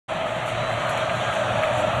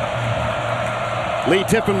Lee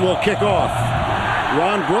Tiffin will kick off.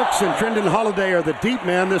 Ron Brooks and Trendon Holiday are the deep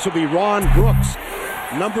men. This will be Ron Brooks,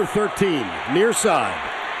 number 13, near side.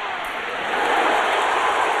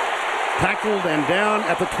 Tackled and down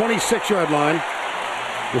at the 26-yard line.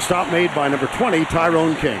 The stop made by number 20,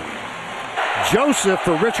 Tyrone King. Joseph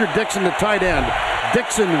for Richard Dixon, the tight end.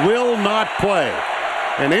 Dixon will not play.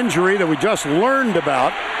 An injury that we just learned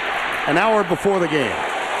about an hour before the game.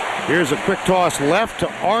 Here's a quick toss left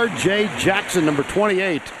to R.J. Jackson, number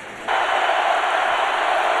 28.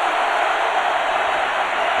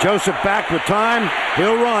 Joseph back with time.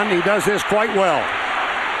 He'll run. He does this quite well.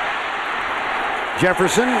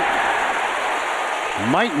 Jefferson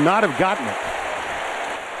might not have gotten it.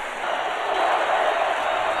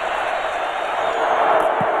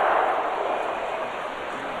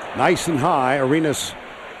 Nice and high. Arenas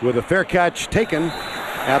with a fair catch taken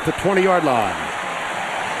at the 20-yard line.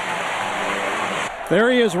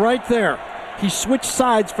 There he is right there. He switched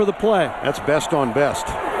sides for the play. That's best on best.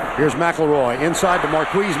 Here's McElroy inside to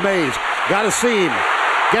Marquise Mays. Got a seam.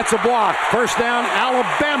 Gets a block. First down,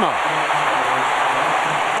 Alabama.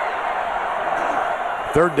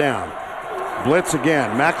 Third down. Blitz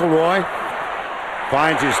again. McElroy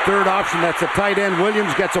finds his third option. That's a tight end.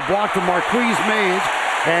 Williams gets a block from Marquise Mays.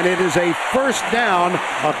 And it is a first down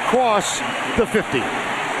across the 50.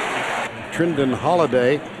 Trendon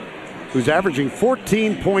Holiday, who's averaging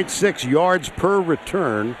 14.6 yards per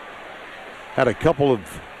return, had a couple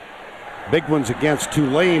of big ones against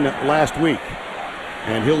Tulane last week.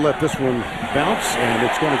 And he'll let this one bounce, and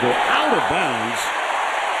it's going to go out of bounds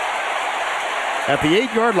at the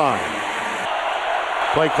 8-yard line.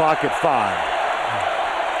 Play clock at 5.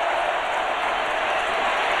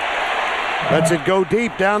 Lets it go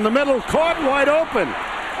deep down the middle. Caught wide open.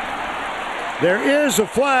 There is a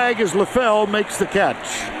flag as LaFell makes the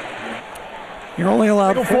catch. You're only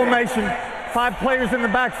allowed formation. 5 players in the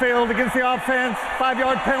backfield against the offense.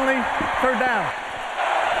 5-yard penalty. Third down.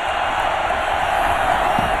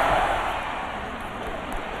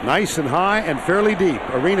 Nice and high and fairly deep.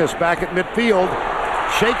 Arenas back at midfield.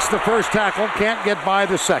 Shakes the first tackle. Can't get by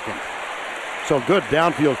the second. So good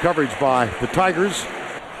downfield coverage by the Tigers.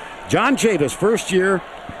 John Chavis, first-year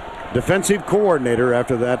defensive coordinator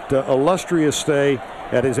after that illustrious stay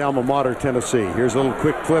at his alma mater, Tennessee. Here's a little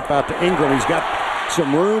quick flip out to Ingram. He's got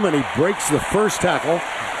some room, and he breaks the first tackle,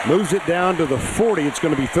 moves it down to the 40. It's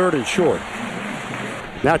going to be third and short.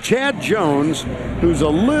 Now, Chad Jones, who's a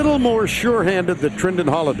little more sure-handed than Trendon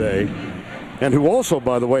Holiday, and who also,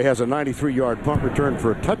 by the way, has a 93-yard punt return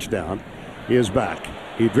for a touchdown, is back.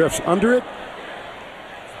 He drifts under it.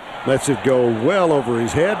 Lets it go well over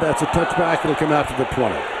his head. That's a touchback. It'll come out to the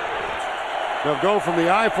 20. They'll go from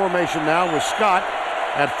the I formation now with Scott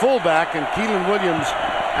at fullback and Keelan Williams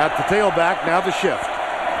at the tailback. Now the shift.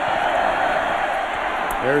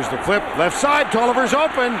 There's the flip. Left side. Tolliver's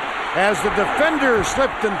open as the defender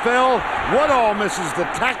slipped and fell. Woodall misses the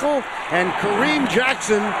tackle, and Kareem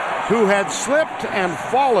Jackson, who had slipped and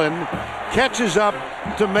fallen, catches up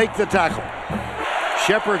to make the tackle.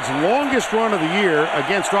 Shepard's longest run of the year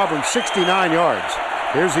against Auburn, 69 yards.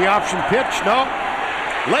 Here's the option pitch. No.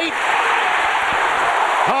 Late.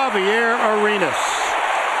 Javier Arenas.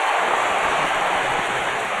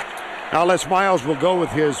 Now Les Miles will go with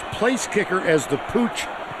his place kicker as the pooch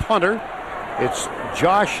punter. It's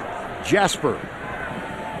Josh Jasper.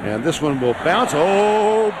 And this one will bounce.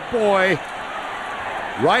 Oh, boy.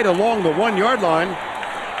 Right along the 1-yard line.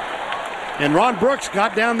 And Ron Brooks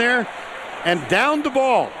got down there and downed the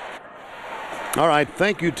ball. All right,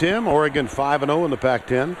 thank you, Tim. Oregon 5-0 in the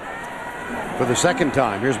Pac-10 for the second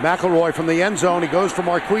time. Here's McElroy from the end zone. He goes for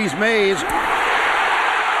Marquise Mays.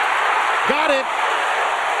 Got it.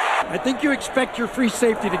 I think you expect your free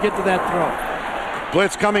safety to get to that throw.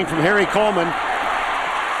 Blitz coming from Harry Coleman.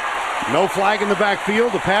 No flag in the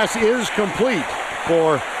backfield. The pass is complete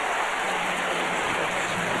for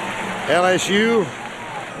LSU.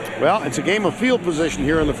 Well, it's a game of field position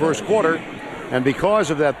here in the first quarter, and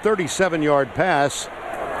because of that 37-yard pass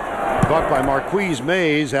caught by Marquise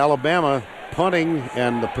Mays, Alabama punting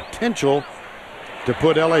and the potential to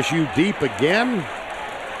put LSU deep again.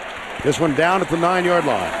 This one down at the 9-yard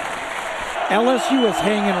line. LSU is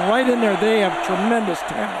hanging right in there. They have tremendous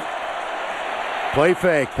talent. Play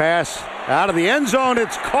fake, pass out of the end zone.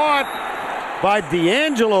 It's caught by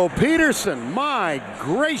D'Angelo Peterson. My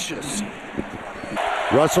gracious.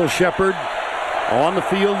 Russell Shepard on the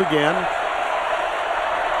field again.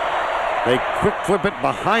 They quick flip it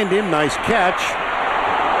behind him. Nice catch.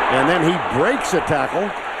 And then he breaks a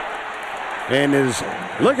tackle. And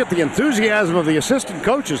look at the enthusiasm of the assistant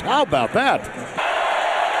coaches. How about that?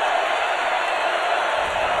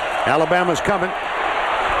 Alabama's coming.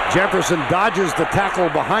 Jefferson dodges the tackle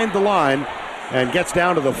behind the line and gets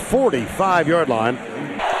down to the 45-yard line.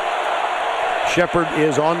 Shepard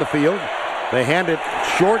is on the field. They hand it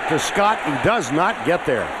short to Scott. He does not get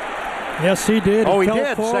there. Yes, he did. Oh, he fell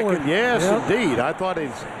did. Forward. Second. Yes, yep. Indeed. I thought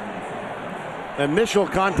his initial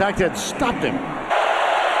contact had stopped him.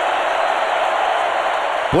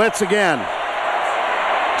 Blitz again.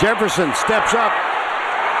 Jefferson steps up.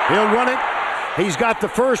 He'll run it. He's got the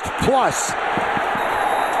first plus.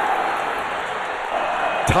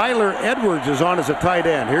 Tyler Edwards is on as a tight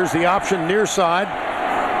end. Here's the option near side.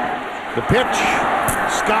 The pitch.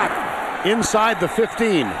 Scott inside the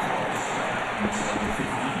 15.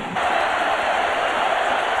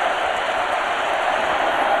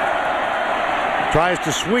 Tries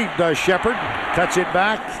to sweep, does Shepard. Cuts it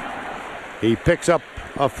back. He picks up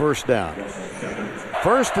a first down.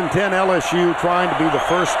 1st and 10 LSU, trying to be the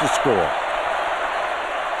first to score.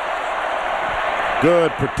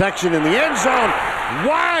 Good protection in the end zone.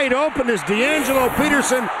 Wide open is D'Angelo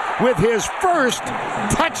Peterson with his first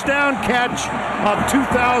touchdown catch of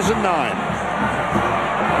 2009.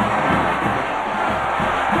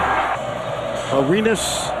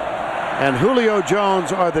 Arenas and Julio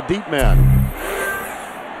Jones are the deep men.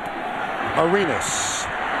 Arenas.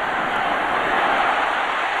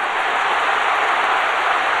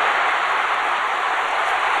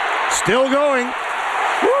 Still going.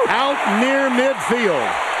 Out near midfield.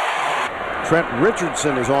 Trent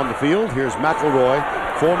Richardson is on the field. Here's McElroy.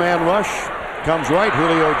 4-man rush. Comes right.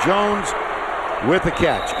 Julio Jones with a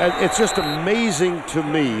catch. It's just amazing to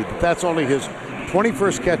me that that's only his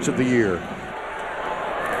 21st catch of the year.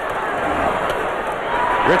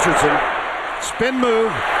 Richardson. Spin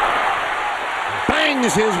move.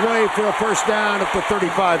 Bangs his way for a first down at the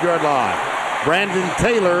 35-yard line. Brandon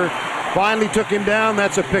Taylor finally took him down.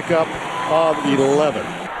 That's a pickup of 11.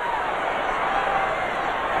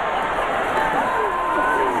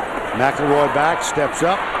 McElroy back, steps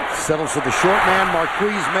up, settles for the short man.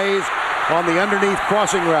 Marquise Mays on the underneath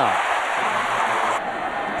crossing route.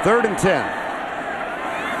 3rd and 10.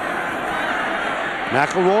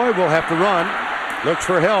 McElroy will have to run. Looks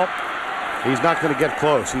for help. He's not going to get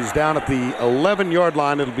close. He's down at the 11-yard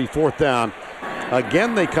line. It'll be 4th down.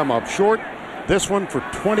 Again, they come up short. This one for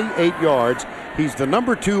 28 yards. He's the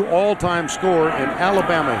number 2 all-time scorer in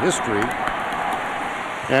Alabama history.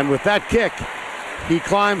 And with that kick, he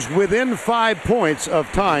climbs within 5 points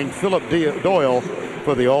of tying Philip Doyle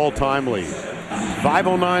for the all-time lead.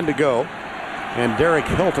 5:09 to go, and Derek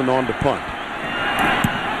Hilton on to punt.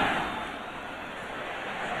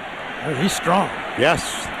 Oh, he's strong.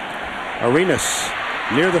 Yes. Arenas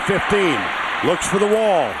near the 15. Looks for the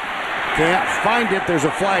wall. Can't find it. There's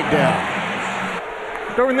a flag down.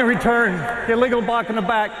 During the return, the illegal block in the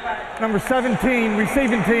back. Number 17,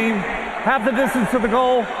 receiving team. Half the distance to the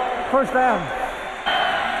goal. First down.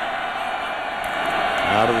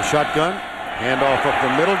 Out of the shotgun. Handoff up the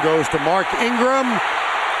middle. Goes to Mark Ingram.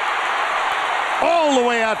 All the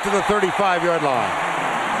way out to the 35-yard line.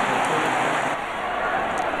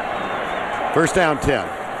 First down 10.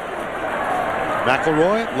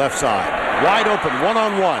 McElroy, left side. Wide open,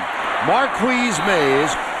 one-on-one. Marquise Mays,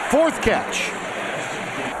 4th catch.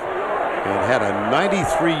 And had a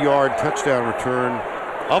 93-yard touchdown return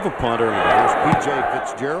of a punter. There's P.J.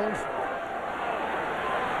 Fitzgerald.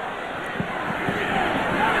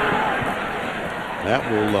 That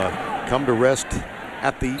will come to rest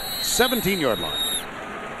at the 17-yard line.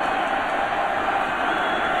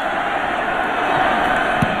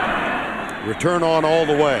 Return on all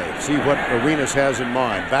the way. See what Arenas has in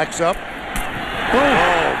mind. Backs up.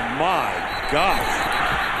 Oh my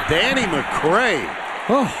gosh. Danny McCray.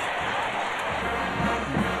 Oh.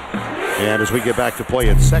 And as we get back to play,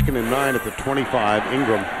 it's 2nd and 9 at the 25.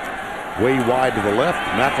 Ingram way wide to the left.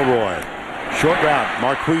 McElroy. Short route.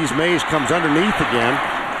 Marquise Mays comes underneath again.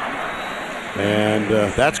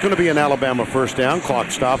 And that's going to be an Alabama first down.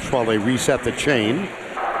 Clock stops while they reset the chain.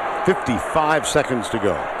 55 seconds to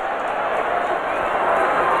go.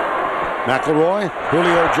 McElroy.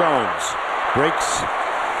 Julio Jones breaks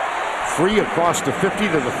free across the 50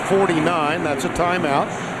 to the 49. That's a timeout.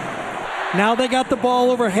 Now they got the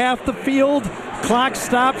ball over half the field. Clock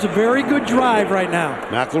stops. A very good drive right now.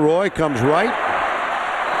 McElroy comes right.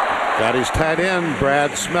 Got his tight end,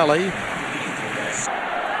 Brad Smelly.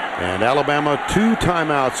 And Alabama 2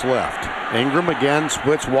 timeouts left. Ingram again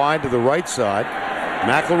splits wide to the right side.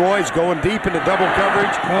 McElroy's going deep into double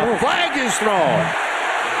coverage. A flag is thrown.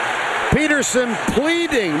 Peterson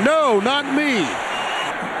pleading, no, not me.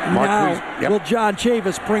 Now, will John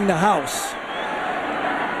Chavis bring the house?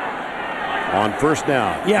 on first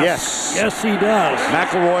down. Yes, he does.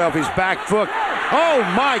 McElroy off his back foot. Oh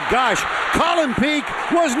my gosh, Colin Peak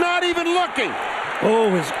was not even looking.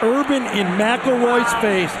 Oh, is Urban in McElroy's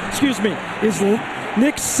face. Excuse me, is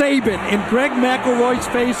Nick Saban in Greg McElroy's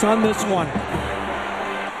face on this one.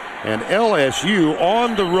 And LSU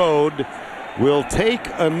on the road will take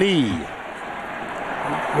a knee.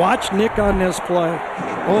 Watch Nick on this play.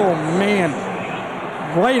 Oh man,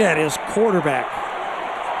 right at his quarterback.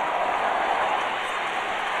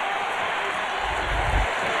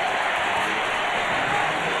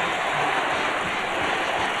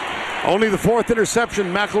 Only the fourth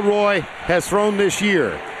interception McElroy has thrown this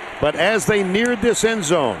year. But as they neared this end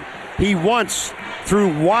zone, he once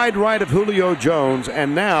threw wide right of Julio Jones,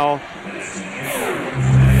 and now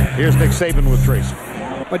here's Nick Saban with Tracy.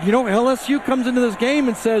 But you know, LSU comes into this game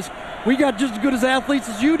and says, we got just as good as athletes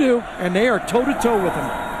as you do, and they are toe-to-toe with him.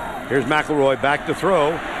 Here's McElroy back to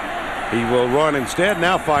throw. He will run instead,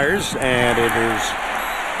 now fires, and it is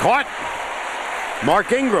caught.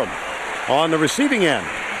 Mark Ingram on the receiving end.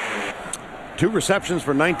 2 receptions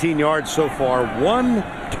for 19 yards so far, 1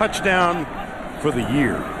 touchdown for the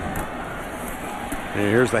year. And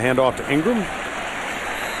here's the handoff to Ingram.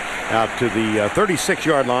 Out to the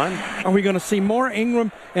 36-yard line. Are we going to see more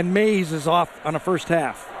Ingram? And Mays is off on a first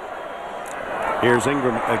half. Here's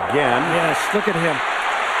Ingram again. Yes, look at him.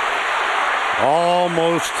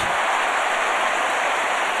 Almost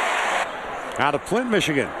out of Flint,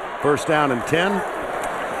 Michigan. First down and 10.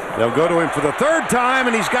 They'll go to him for the 3rd time,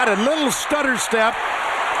 and he's got a little stutter step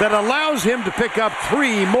that allows him to pick up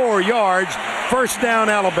 3 more yards. First down,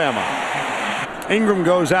 Alabama. Ingram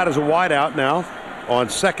goes out as a wideout now on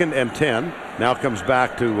 2nd and 10. Now comes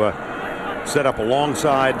back to set up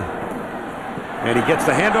alongside, and he gets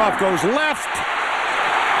the handoff, goes left.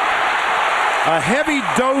 A heavy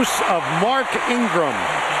dose of Mark Ingram.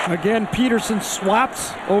 Again, Peterson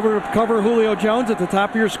swaps over to cover Julio Jones at the top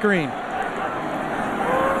of your screen.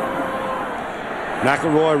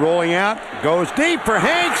 McElroy rolling out, goes deep for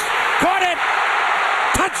Hanks, caught it!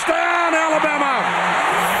 Touchdown, Alabama!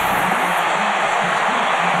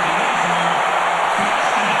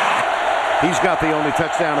 He's got the only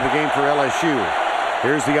touchdown of the game for LSU.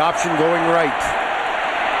 Here's the option going right.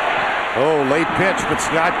 Oh, late pitch, but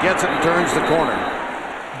Scott gets it and turns the corner.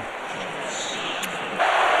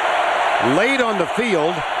 Late on the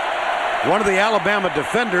field, one of the Alabama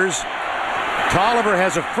defenders, Tolliver,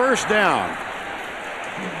 has a first down.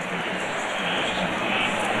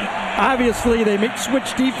 Obviously, they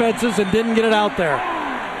switched defenses and didn't get it out there.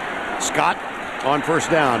 Scott on first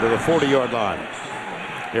down to the 40-yard line.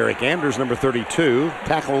 Eric Anders, number 32,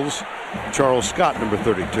 tackles Charles Scott, number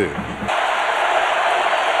 32.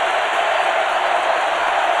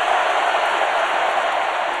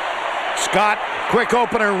 Scott, quick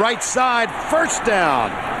opener, right side, first down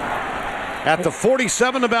at the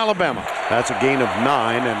 47 of Alabama. That's a gain of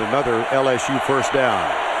 9 and another LSU first down.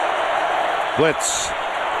 Blitz,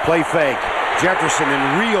 play fake. Jefferson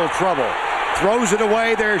in real trouble. Throws it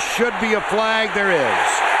away. There should be a flag. There is.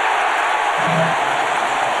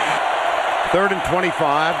 3rd and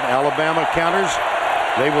 25. Alabama counters.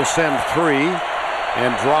 They will send 3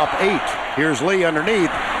 and drop 8. Here's Lee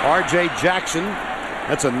underneath. R.J. Jackson.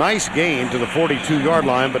 That's a nice gain to the 42-yard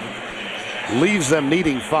line, but leaves them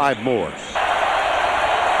needing 5 more.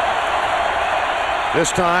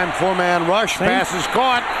 This time, 4-man rush. Pass is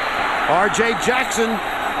caught. R.J. Jackson.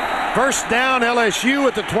 First down, LSU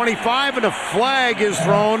at the 25, and a flag is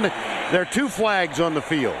thrown. There are 2 flags on the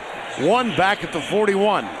field. One back at the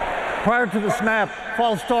 41. Prior to the snap,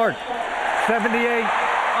 false start, 78,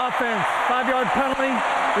 offense, 5-yard penalty,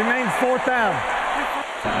 remains 4th down.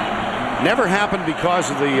 Never happened because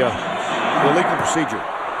of the illegal procedure.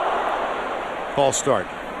 False start.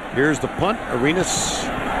 Here's the punt, Arenas.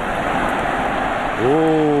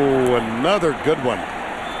 Oh, another good one.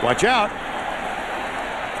 Watch out.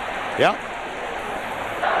 Yep.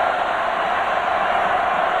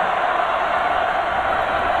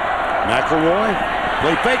 McElroy,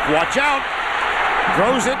 play fake, watch out.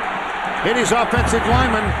 Throws it, hit his offensive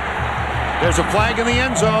lineman. There's a flag in the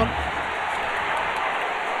end zone.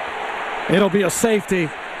 It'll be a safety.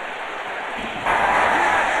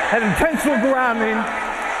 An intentional grounding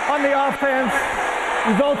on the offense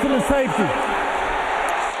results in a safety.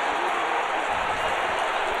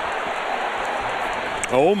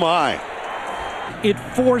 Oh my. It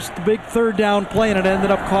forced the big 3rd down play, and it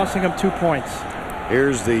ended up costing them 2 points.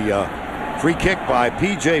 Here's the free kick by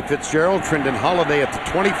P.J. Fitzgerald. Trendon Holiday at the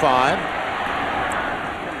 25.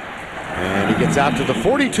 And he gets out to the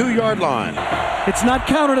 42-yard line. It's not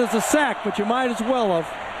counted as a sack, but you might as well have.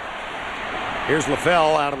 Here's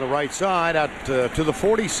LaFell out on the right side, out to the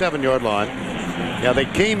 47-yard line. Now, they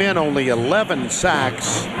came in only 11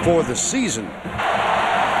 sacks for the season.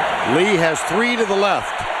 Lee has 3 to the left.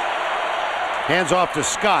 Hands off to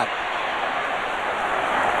Scott.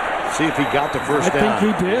 See if he got the first down. I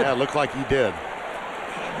think he did. Yeah, it looked like he did.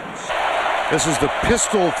 This is the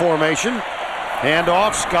pistol formation. Hand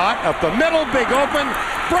off, Scott up the middle, big open,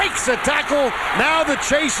 breaks the tackle. Now the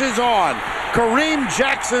chase is on. Kareem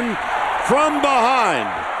Jackson from behind.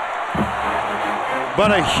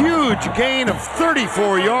 But a huge gain of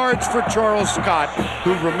 34 yards for Charles Scott,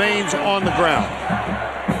 who remains on the ground.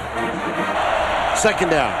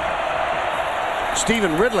 Second down.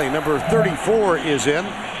 Stephen Ridley, number 34, is in.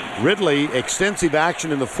 Ridley, extensive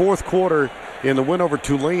action in the fourth quarter in the win over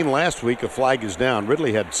Tulane last week. A flag is down.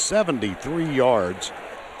 Ridley had 73 yards.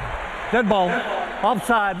 Dead ball,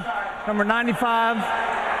 offside, number 95,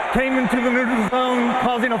 came into the neutral zone,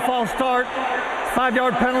 causing a false start.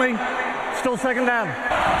 5-yard penalty, still second down.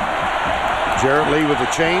 Jarrett Lee with the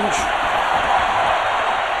change.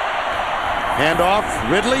 Handoff,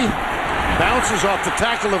 Ridley bounces off the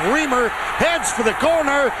tackle of Reamer, heads for the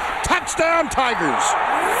corner, touchdown Tigers.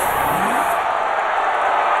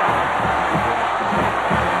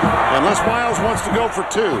 Unless Miles wants to go for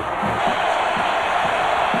 2.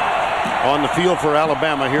 On the field for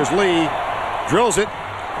Alabama, here's Lee, drills it,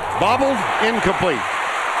 bobbled, incomplete.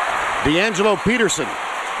 D'Angelo Peterson,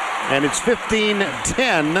 and it's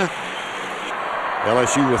 15-10.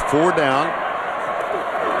 LSU with 4 down.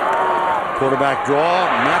 Quarterback draw,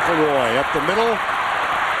 McElroy up the middle,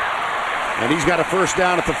 and he's got a first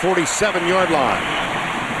down at the 47-yard line.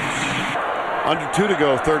 Under 2 to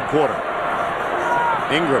go, third quarter.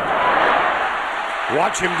 Ingram.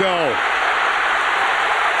 Watch him go.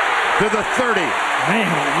 To the 30.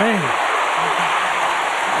 Man.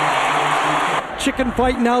 Chicken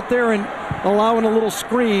fighting out there and allowing a little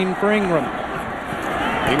screen for Ingram.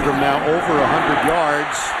 Ingram now over 100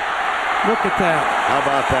 yards. Look at that. How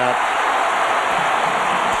about that?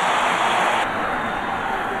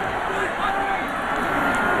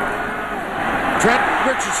 Trent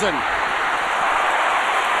Richardson.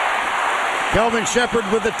 Kelvin Shepherd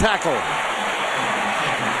with the tackle.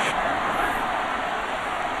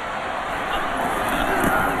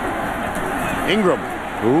 Ingram.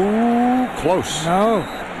 Ooh, close. No.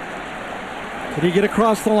 Did he get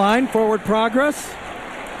across the line? Forward progress.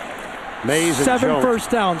 Mays and 7 Jones. first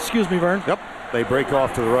down. Excuse me, Vern. Yep. They break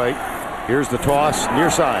off to the right. Here's the toss, near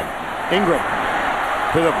side. Ingram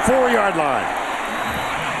to the 4-yard line.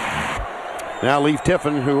 Now Leif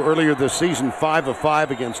Tiffin, who earlier this season 5 of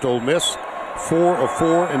 5 against Ole Miss, 4 of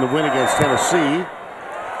 4 in the win against Tennessee.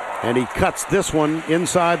 And he cuts this one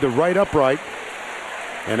inside the right upright.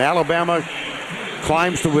 And Alabama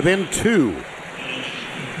climbs to within 2.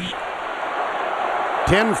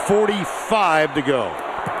 10:45 to go.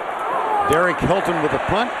 Derek Hilton with a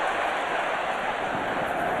punt.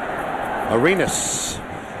 Arenas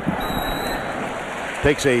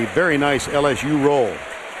takes a very nice LSU roll.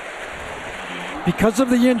 Because of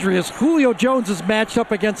the injury, as Julio Jones is matched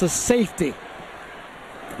up against a safety.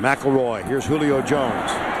 McElroy, here's Julio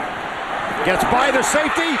Jones. Gets by the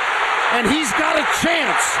safety, and he's got a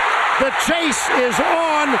chance. The chase is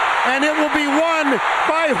on, and it will be won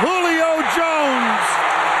by Julio Jones.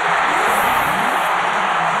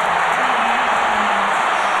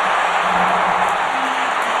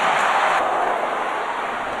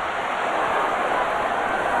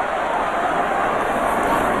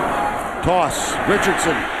 Toss,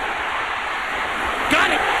 Richardson.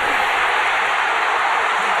 Got it!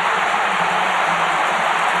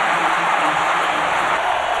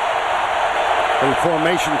 A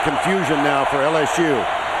formation confusion now for LSU.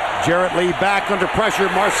 Jarrett Lee back under pressure.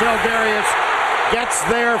 Marcel Darius gets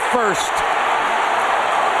there first.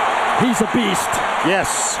 He's a beast.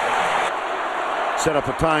 Yes. Set up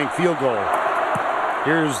a tying field goal.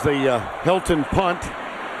 Here's the Hilton punt.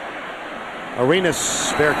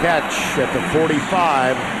 Arenas, fair catch at the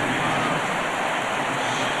 45.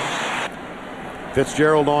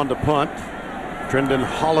 Fitzgerald on to punt. Trendon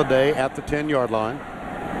Holiday at the 10-yard line.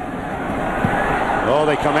 Oh,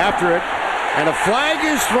 they come after it, and a flag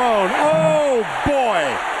is thrown. Oh, boy.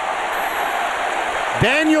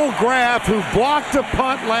 Daniel Graff, who blocked a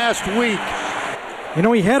punt last week. You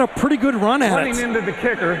know, he had a pretty good run at Running it. into the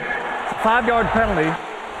kicker, 5-yard penalty.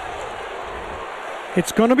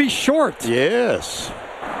 It's going to be short. Yes.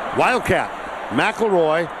 Wildcat.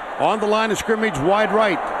 McElroy on the line of scrimmage, wide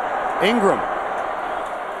right. Ingram.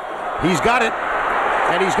 He's got it,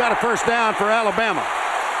 and he's got a first down for Alabama.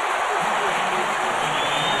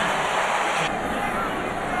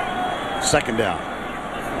 Second down.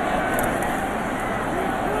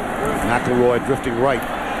 McElroy drifting right.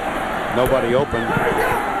 Nobody open.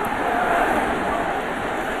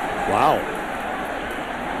 Wow.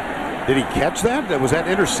 Did he catch that? Was that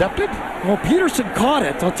intercepted? Well, Peterson caught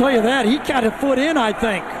it. I'll tell you that. He got a foot in, I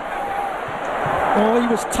think. Oh, he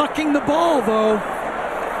was tucking the ball, though.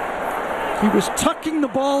 He was tucking the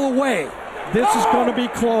ball away. This is going to be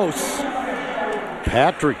close.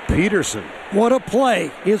 Patrick Peterson. What a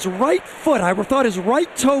play. His right foot, I thought his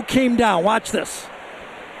right toe came down. Watch this.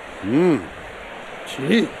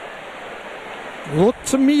 Gee. Looked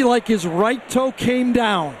to me like his right toe came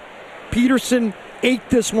down. Peterson ate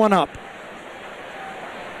this one up.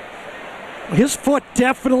 His foot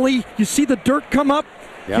definitely, you see the dirt come up?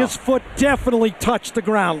 Yeah. His foot definitely touched the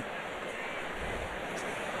ground.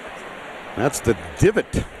 That's the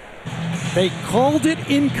divot. They called it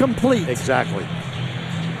incomplete. Exactly.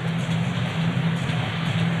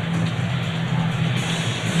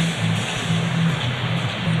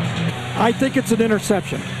 I think it's an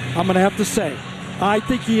interception. I'm going to have to say. I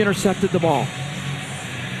think he intercepted the ball.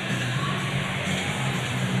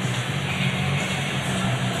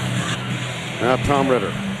 Now Tom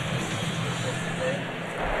Ritter.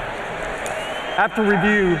 After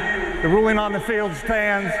review, the ruling on the field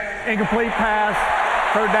stands. Incomplete pass,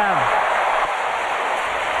 third down.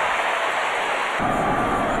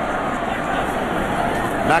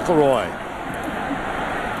 McElroy.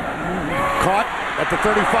 Caught at the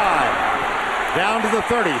 35. Down to the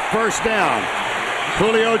 30. First down.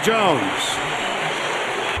 Julio Jones.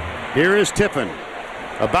 Here is Tiffin.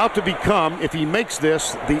 About to become, if he makes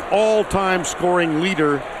this, the all-time scoring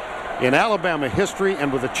leader in Alabama history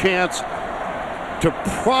and with a chance to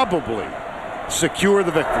probably secure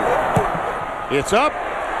the victory. It's up,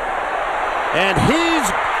 and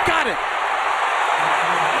he's got it.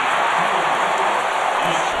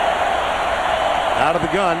 Out of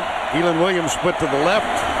the gun, Elon Williams split to the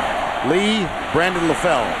left. Lee, Brandon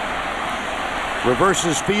LaFell.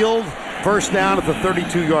 Reverses field, first down at the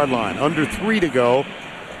 32-yard line. Under 3 to go,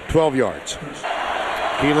 12 yards.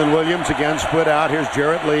 Keelan Williams again split out. Here's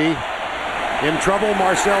Jarrett Lee. In trouble,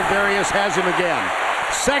 Marcel Darius has him again.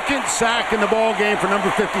 Second sack in the ball game for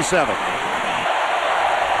number 57.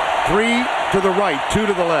 3 to the right, 2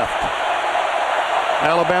 to the left.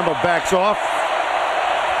 Alabama backs off.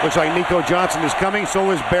 Looks like Nico Johnson is coming,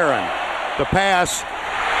 so is Barron. The pass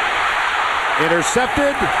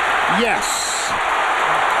intercepted. Yes.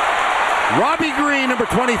 Robbie Green, number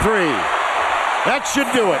 23. That should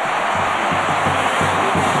do it.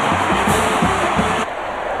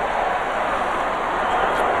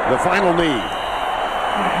 The final knee.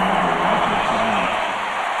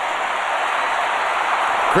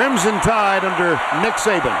 Crimson Tide under Nick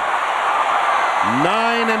Saban.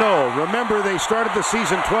 9-0. Remember, they started the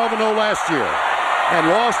season 12-0 last year and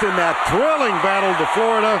lost in that thrilling battle to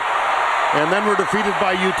Florida and then were defeated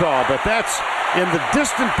by Utah. But that's in the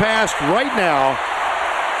distant past right now.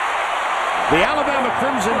 The Alabama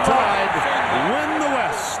Crimson Tide win the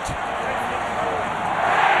West.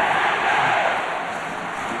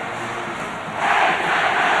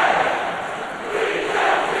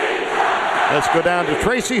 Let's go down to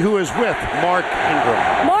Tracy, who is with Mark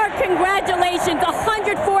Ingram. Mark, congratulations.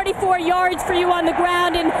 144 yards for you on the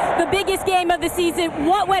ground in the biggest game of the season.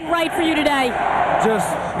 What went right for you today?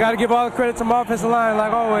 Just got to give all the credit to my offensive line,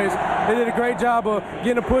 like always. They did a great job of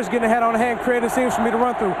getting a push, getting a head on the hand, creating seams for me to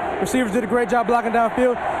run through. Receivers did a great job blocking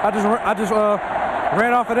downfield. I just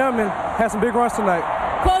ran off of them and had some big runs tonight.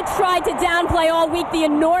 Coach tried to downplay all week the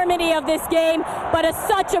enormity of this game, but it's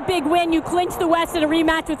such a big win. You clinched the West in a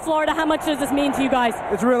rematch with Florida. How much does this mean to you guys?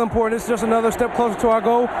 It's real important. It's just another step closer to our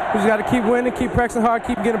goal. We just got to keep winning, keep practicing hard,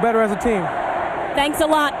 keep getting better as a team. Thanks a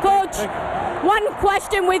lot. Coach, one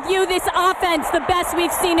question with you. This offense, the best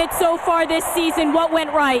we've seen it so far this season. What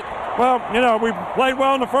went right? Well, we played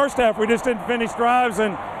well in the first half. We just didn't finish drives,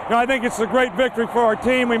 and I think it's a great victory for our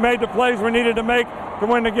team. We made the plays we needed to make to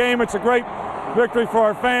win the game. It's a great victory for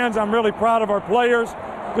our fans. I'm really proud of our players.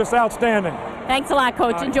 Just outstanding. Thanks a lot,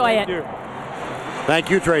 Coach. Enjoy it. Thank you. Thank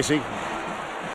you, Tracy.